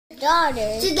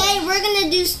daughters. Today we're gonna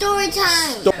do story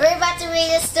time. We're about to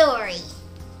read a story.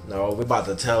 No, we're about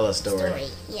to tell a story.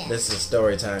 Yeah. This is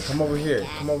story time. Come over here.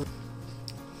 Come over.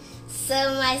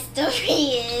 So my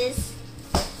story is,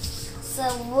 so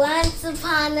once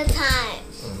upon a time,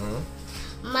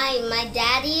 my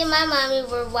daddy and my mommy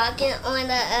were walking on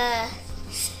a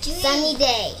sunny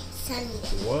day.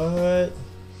 What?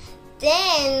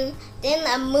 Then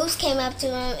a moose came up to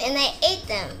them and they ate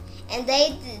them, and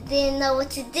they didn't know what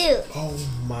to do. Oh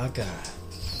my God!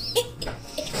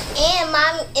 And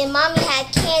mommy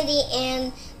had candy,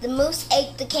 and the moose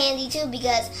ate the candy too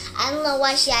because I don't know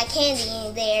why she had candy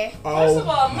in there. Oh First of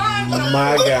all,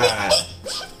 my God!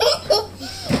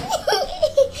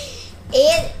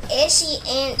 and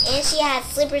she had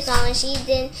slippers on, and she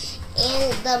didn't,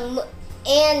 and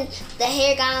the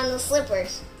hair got on the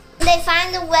slippers. They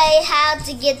find a way how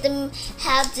to get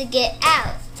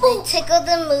out. They tickled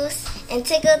the moose and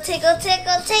tickle.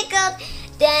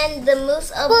 Then the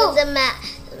moose opened the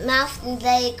mouth and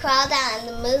they crawled out, and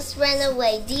the moose ran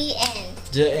away. The end.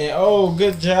 Oh,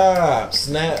 good job!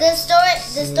 Snap. The story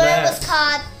was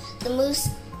called "The Moose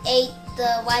Ate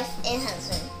the Wife and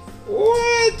Husband."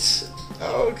 What?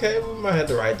 Okay, we might have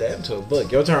to write that into a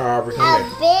book. Your turn, Aubrey. Come A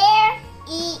here. bear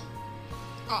eat.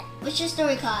 What's your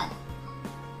story called?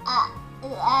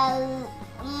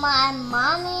 My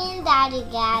mommy and daddy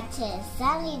got to a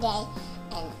sunny day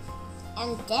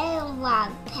and then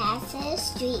walked past the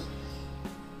street.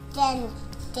 Then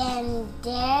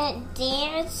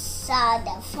there saw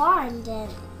the farm. Then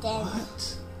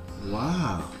What?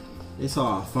 Wow. They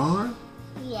saw a farm?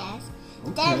 yes.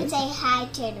 Okay. Then say hi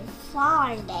to the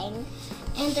farm then.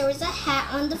 And there was a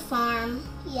hat on the farm.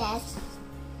 Yes.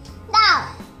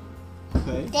 Now.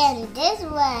 Okay. Then this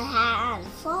was a hat on the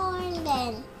farm.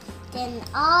 Then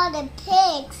all the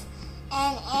pigs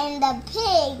and the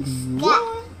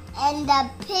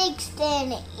pigs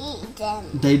didn't eat them.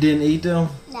 They didn't eat them?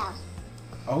 No.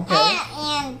 Okay.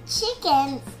 And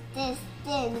chickens didn't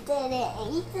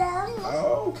eat them.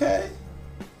 Okay.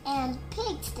 And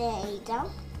pigs didn't eat them.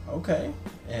 Okay.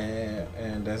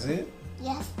 And that's it?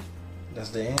 Yes. That's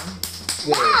the end? No,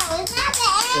 it's not the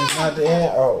end. It's not the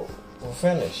end? Oh, we'll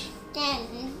finish.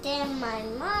 Then my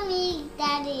mommy,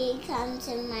 daddy come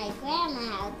to my grandma's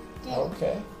house.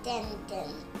 Okay. Then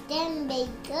be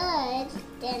good.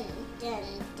 Then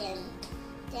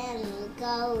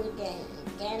go.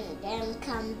 Then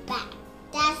come back.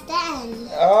 That's the end.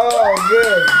 Oh,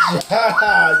 good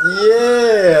job.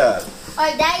 Yeah.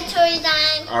 Alright, daddy story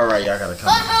time. All right, y'all gotta come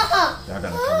up. Y'all gotta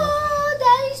come up. Oh,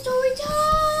 daddy story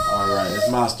time. All right, it's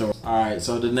my story. All right,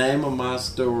 so the name of my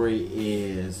story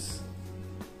is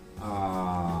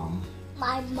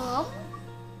My mom.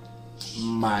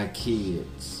 My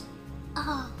Kids.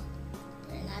 Oh.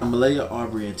 MaLayah,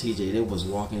 Aubrey, and TJ, they was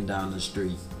walking down the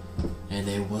street, and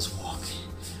they was walking,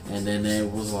 and then they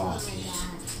was walking,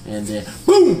 and then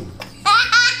boom!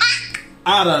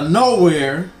 Out of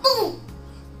nowhere, Boom.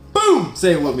 boom!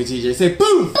 Say it with me, TJ. Say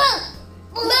boom! Boom.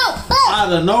 Boom.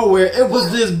 Out of nowhere, it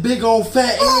was this big old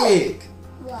fat egg.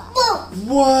 Boom.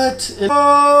 What?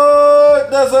 Oh,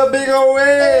 that's a big old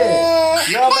egg.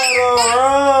 Y'all better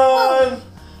run.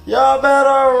 Y'all better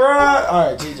run. All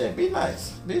right, TJ, be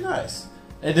nice. Be nice.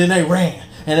 And then they ran.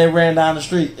 And they ran down the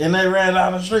street. And they ran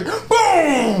down the street.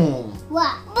 Boom!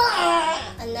 What?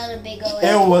 Another big old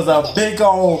It was a big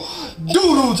old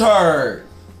doo-doo turd.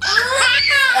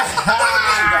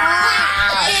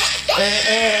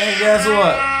 And guess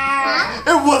what?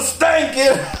 It was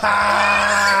stinking.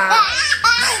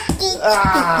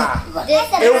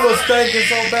 It was stinking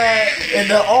so bad. And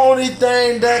the only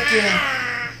thing that can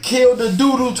kill the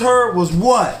doo-doo turd was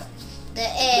what? The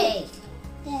egg.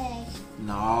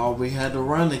 No, we had to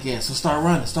run again. So start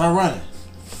running. Start running.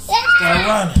 Start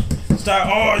running. Start.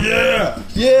 Oh yeah.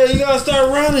 Yeah, you gotta start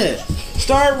running.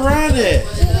 Start running.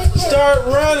 Start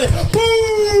running.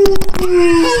 Woo!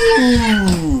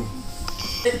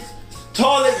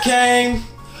 Toilet came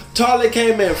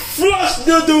and flushed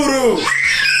the doo-doo.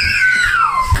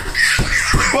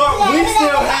 But we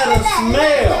still had a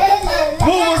smell.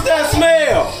 What was that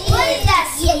smell? What is that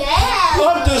smell?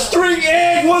 Up the street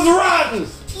egg was rotten.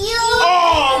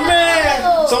 Oh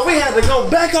man! So we had to go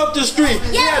back up the street.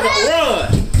 We had to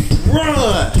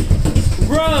run.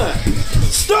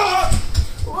 Stop!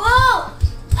 Whoa!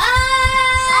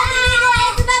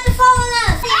 It's about to fall on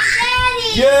us. Daddy!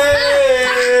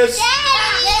 Yes!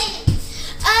 Daddy!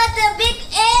 The big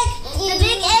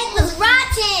egg was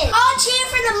rotten. All cheer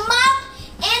for the mop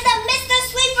and the Mr.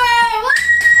 Sweeper.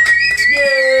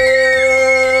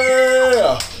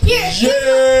 Yeah! Here's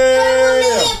 $1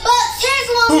 million. Here's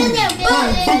 $1 million.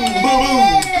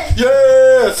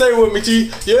 Yeah! Say with me,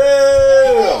 T.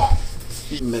 Yeah.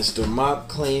 Mr. Mop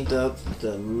cleaned up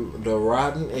the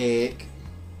rotten egg.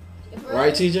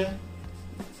 Right, TJ?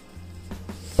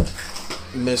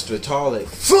 Mr. Toilet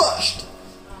flushed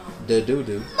the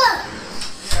doo-doo.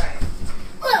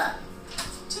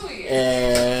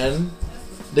 And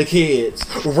the kids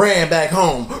ran back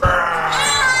home. Don't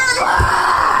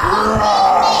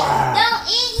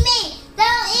eat me!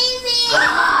 Don't eat me!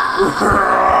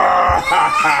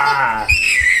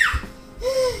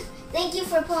 Thank you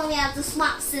for pulling me out the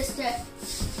smart sister.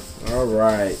 All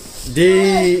right.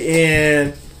 The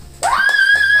end.